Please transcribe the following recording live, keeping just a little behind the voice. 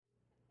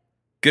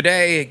Good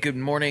day, good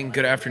morning,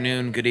 good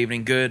afternoon, good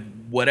evening,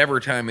 good whatever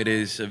time it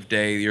is of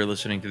day you're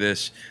listening to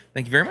this.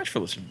 Thank you very much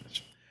for listening to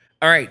this.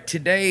 All right,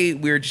 today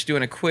we're just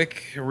doing a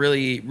quick,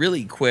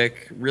 really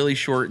quick, really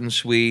short and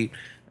sweet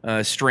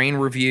strain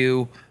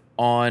review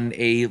on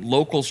a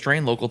local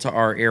strain, local to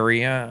our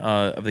area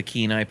of the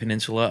Kenai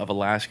Peninsula of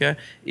Alaska.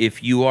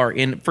 If you are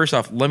in, first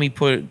off, let me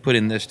put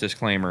in this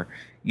disclaimer: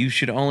 you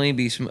should only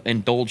be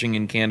indulging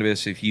in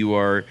cannabis if you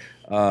are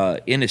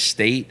in a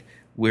state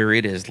where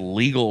it is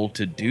legal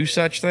to do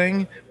such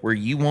thing, where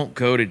you won't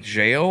go to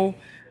jail.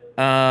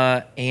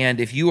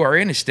 And if you are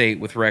in a state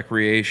with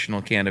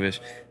recreational cannabis,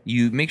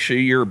 you make sure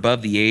you're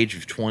above the age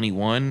of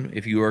 21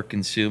 if you are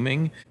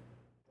consuming.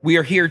 We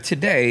are here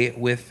today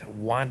with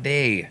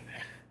Wade,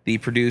 the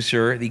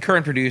producer, the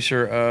current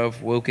producer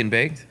of Woke and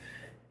Baked,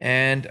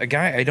 and a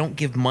guy I don't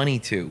give money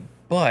to,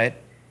 but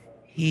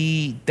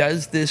he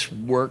does this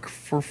work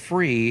for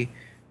free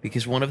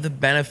because one of the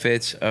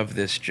benefits of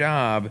this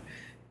job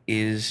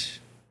is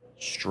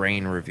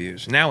strain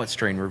reviews. Now it's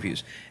strain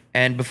reviews.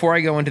 And before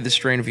I go into the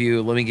strain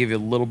review, let me give you a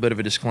little bit of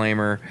a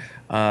disclaimer.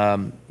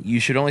 You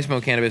should only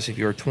smoke cannabis if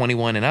you're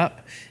 21 and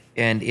up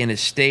and in a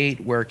state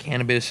where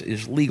cannabis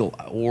is legal,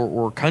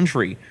 or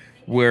country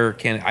where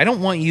I don't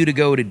want you to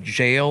go to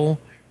jail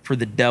for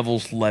the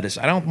devil's lettuce.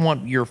 I don't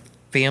want your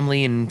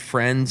family and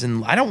friends,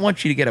 and I don't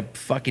want you to get a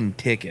fucking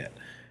ticket,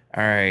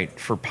 all right,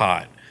 for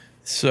pot.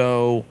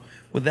 So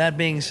with that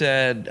being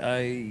said,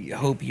 I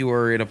hope you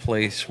are in a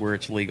place where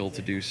it's legal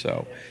to do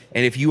so.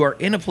 And if you are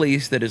in a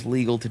place that is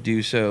legal to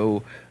do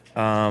so,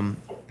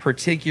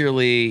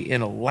 particularly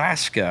in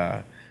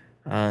Alaska,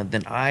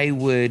 then I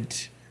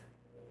would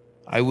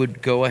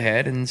go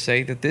ahead and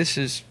say that this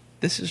is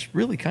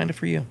really kind of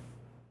for you.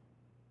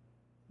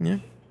 Yeah.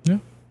 Yeah.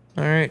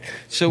 All right.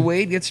 So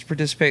Wade gets to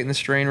participate in the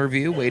strain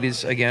review. Wade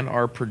is, again,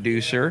 our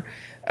producer.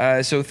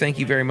 So thank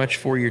you very much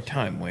for your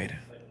time, Wade.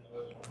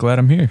 Glad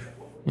I'm here.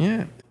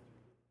 Yeah.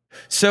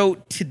 So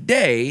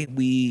today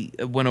we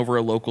went over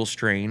a local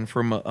strain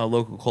from a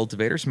local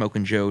cultivator,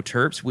 Smokin' Joe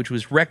Terps, which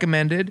was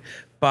recommended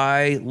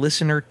by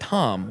listener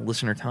Tom.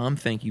 Listener Tom,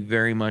 thank you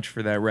very much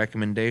for that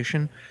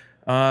recommendation.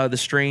 The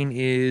strain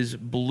is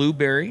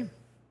blueberry,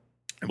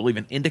 I believe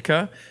an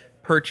indica,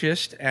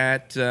 purchased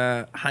at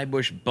High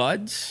Bush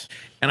Buds.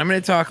 And I'm going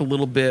to talk a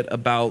little bit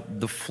about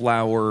the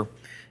flower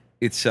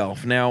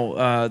itself.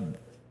 Now,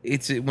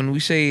 it's when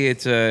we say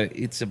it's a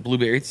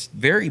blueberry, it's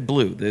very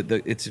blue.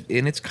 It's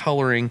in its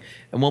coloring,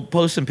 and we'll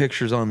post some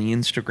pictures on the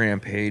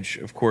Instagram page.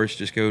 Of course,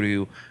 just go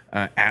to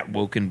at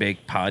Woke and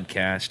Bake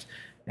Podcast,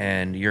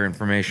 and your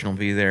information will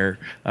be there.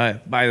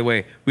 By the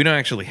way, we don't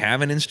actually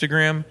have an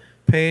Instagram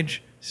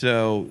page,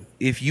 so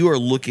if you are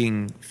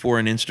looking for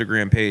an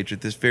Instagram page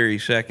at this very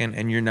second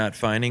and you're not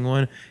finding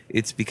one,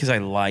 it's because I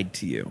lied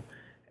to you.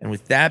 And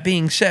with that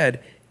being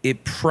said,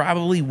 it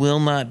probably will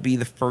not be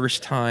the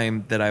first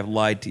time that I've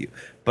lied to you,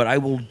 but I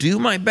will do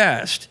my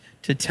best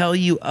to tell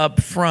you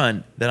up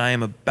front that I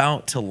am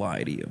about to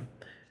lie to you.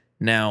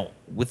 Now,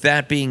 with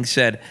that being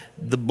said,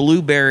 the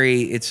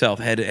blueberry itself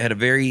had a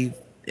very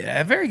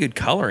good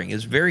coloring. It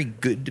was very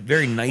good,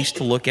 very nice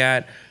to look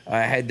at.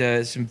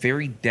 Had some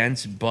very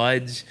dense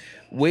buds.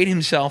 Wade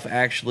himself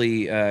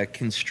actually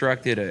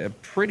constructed a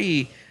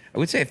pretty, I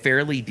would say, a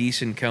fairly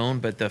decent cone,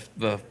 but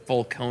the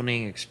full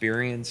coning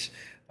experience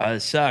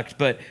sucked.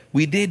 But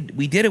we did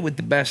it with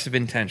the best of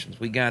intentions.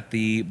 We got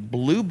the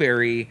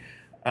blueberry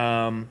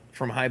from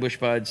High Bush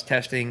Buds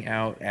testing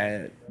out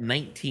at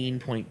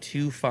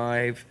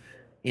 19.25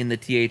 in the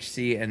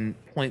THC and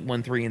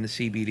 0.13 in the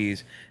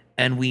CBDs,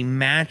 and we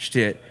matched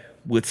it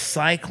with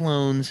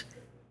Cyclone's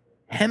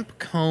hemp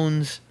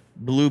cones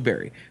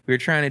blueberry. We were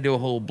trying to do a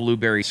whole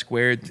blueberry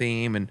squared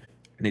theme, and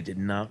it did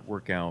not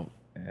work out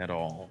at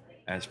all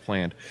as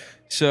planned.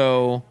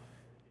 So,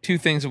 two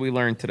things that we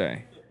learned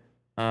today.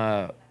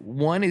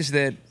 One is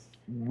that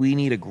we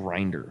need a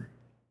grinder.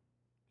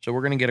 So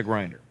we're going to get a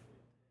grinder.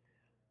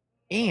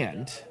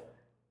 And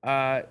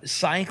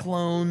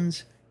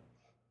Cyclones,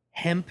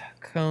 hemp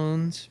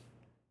cones,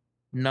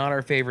 not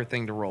our favorite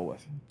thing to roll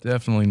with.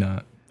 Definitely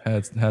not.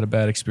 Had a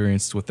bad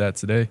experience with that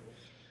today.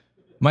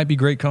 Might be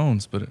great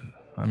cones, but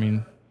I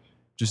mean,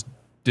 just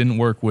didn't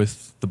work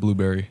with the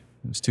blueberry.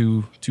 It was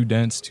too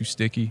dense, too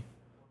sticky.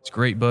 It's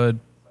great bud,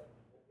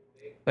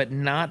 but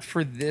not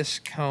for this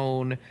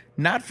cone,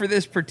 not for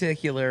this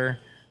particular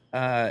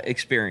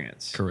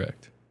experience.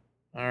 Correct.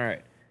 All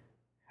right.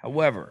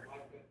 However,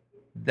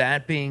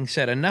 that being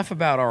said, enough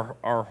about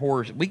our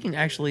horror. We can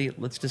actually,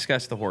 let's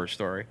discuss the horror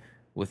story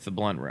with the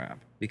blunt wrap,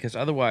 because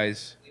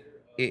otherwise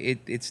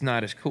it's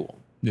not as cool.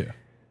 Yeah.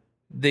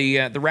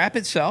 The wrap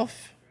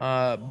itself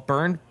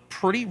burned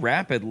pretty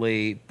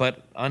rapidly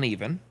but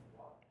uneven,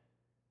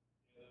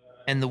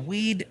 and the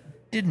weed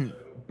didn't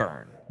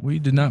burn.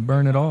 Weed did not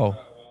burn at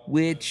all.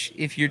 Which,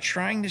 if you're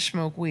trying to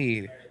smoke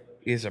weed,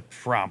 is a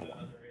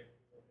problem.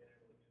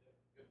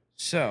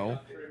 So,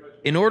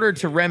 in order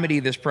to remedy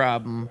this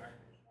problem,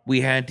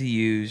 we had to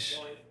use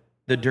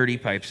the dirty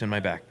pipes in my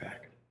backpack.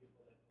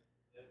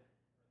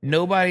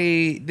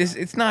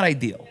 It's not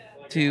ideal.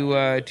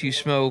 to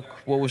smoke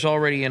what was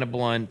already in a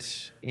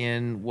blunt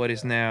in what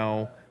is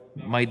now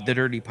the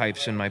dirty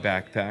pipes in my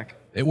backpack.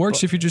 It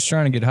works if you're just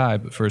trying to get high,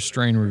 but for a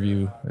strain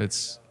review,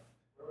 it's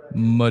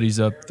muddies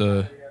up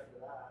the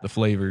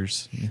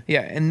flavors.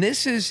 Yeah, and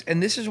this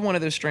is one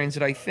of those strains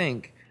that I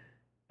think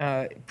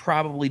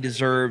probably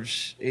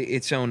deserves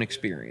its own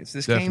experience.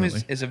 This came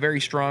Definitely. as a very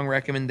strong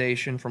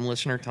recommendation from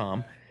listener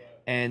Tom,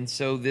 and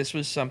so this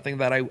was something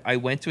that I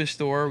went to a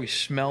store, we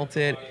smelt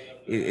it.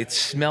 It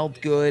smelled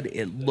good.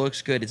 It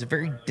looks good. It's a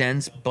very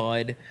dense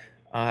bud,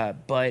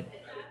 but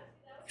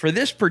for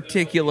this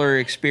particular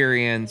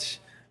experience,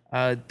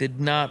 did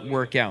not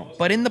work out.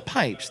 But in the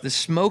pipes, the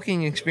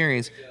smoking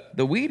experience,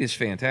 the weed is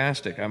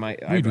fantastic.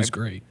 Weed was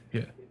great.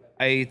 Yeah.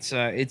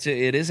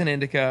 It is an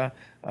indica,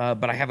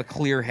 but I have a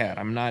clear head.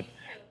 I'm not.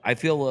 I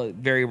feel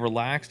very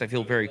relaxed. I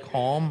feel very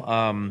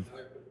calm.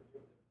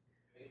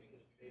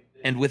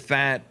 And with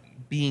that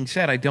being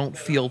said, I don't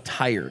feel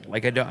tired.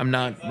 Like I'm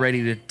not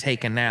ready to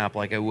take a nap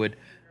like I would.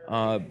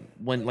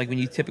 When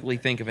you typically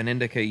think of an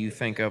indica, you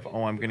think of,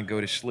 oh, I'm going to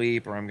go to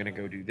sleep, or I'm going to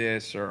go do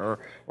this, or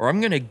I'm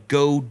going to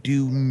go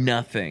do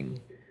nothing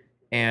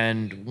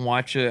and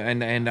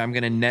and I'm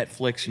going to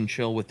Netflix and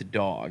chill with the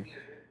dog.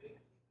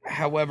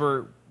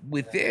 However,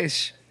 with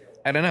this,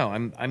 I don't know.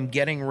 I'm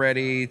getting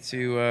ready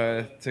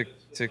to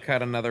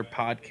cut another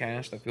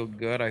podcast. I feel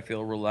good. I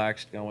feel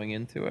relaxed going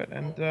into it,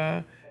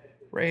 and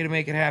ready to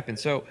make it happen.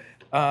 So,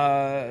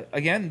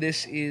 again,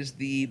 this is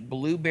the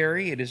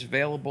Blueberry. It is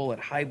available at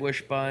High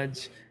Bush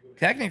Buds.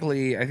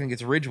 Technically, I think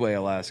it's Ridgeway,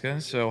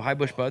 Alaska. So, High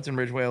Bush Buds in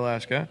Ridgeway,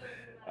 Alaska.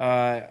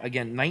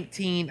 Again,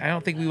 19. I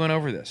don't think we went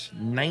over this.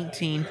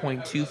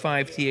 19.25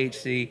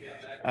 THC.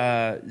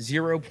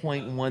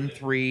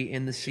 0.13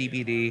 in the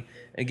CBD.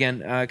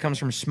 Again, it comes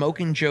from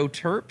Smokin' Joe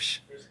Terps,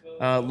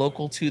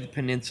 local to the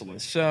peninsula.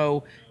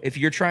 So, if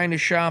you're trying to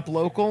shop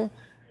local,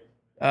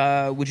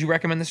 would you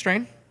recommend the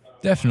strain?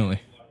 Definitely.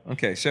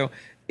 Okay, so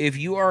if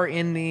you are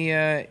in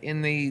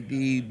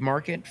the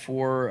market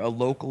for a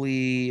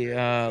locally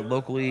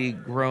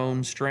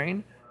grown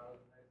strain,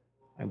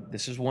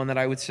 this is one that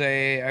I would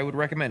say I would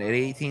recommend. At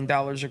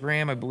 $18 a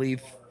gram, I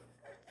believe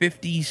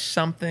 50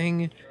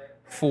 something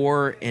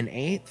for an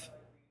eighth.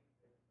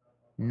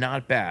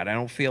 Not bad. I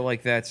don't feel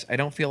like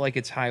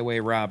it's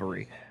highway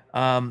robbery.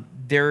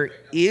 There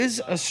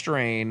is a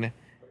strain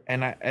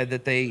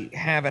that they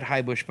have at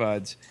High Bush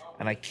Buds,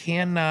 and I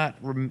cannot.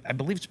 I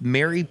believe it's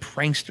Mary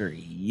Prankster.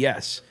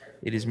 Yes,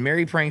 it is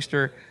Mary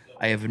Prankster.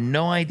 I have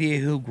no idea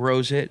who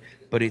grows it,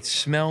 but it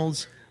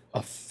smells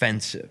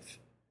offensive,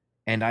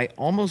 and I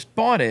almost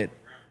bought it,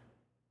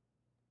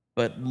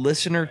 but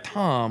listener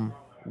Tom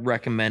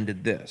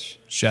recommended this.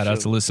 Shout out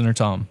to listener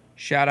Tom.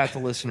 Shout out to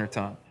listener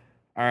Tom.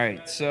 All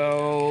right.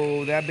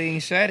 So that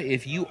being said,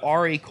 if you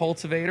are a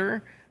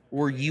cultivator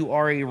or you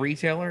are a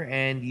retailer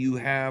and you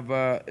have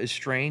a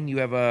strain, you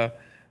have a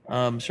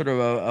sort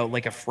of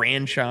like a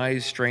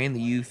franchise strain that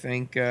you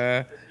think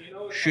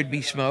should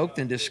be smoked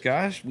and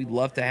discussed, we'd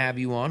love to have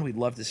you on. We'd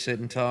love to sit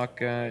and talk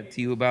to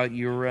you about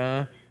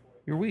your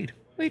weed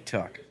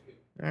talk.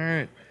 All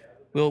right.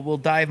 We'll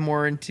dive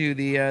more into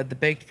the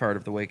baked part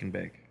of the wake and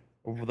bake,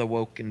 over the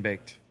woke and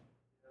baked,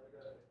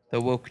 the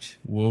woked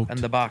Woked. and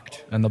the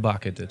baked. And the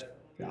bucketed.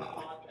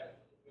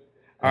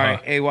 All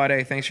right,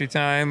 Wade, thanks for your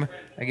time.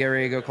 I get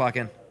ready to go clock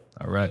in.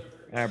 All right.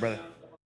 All right, brother.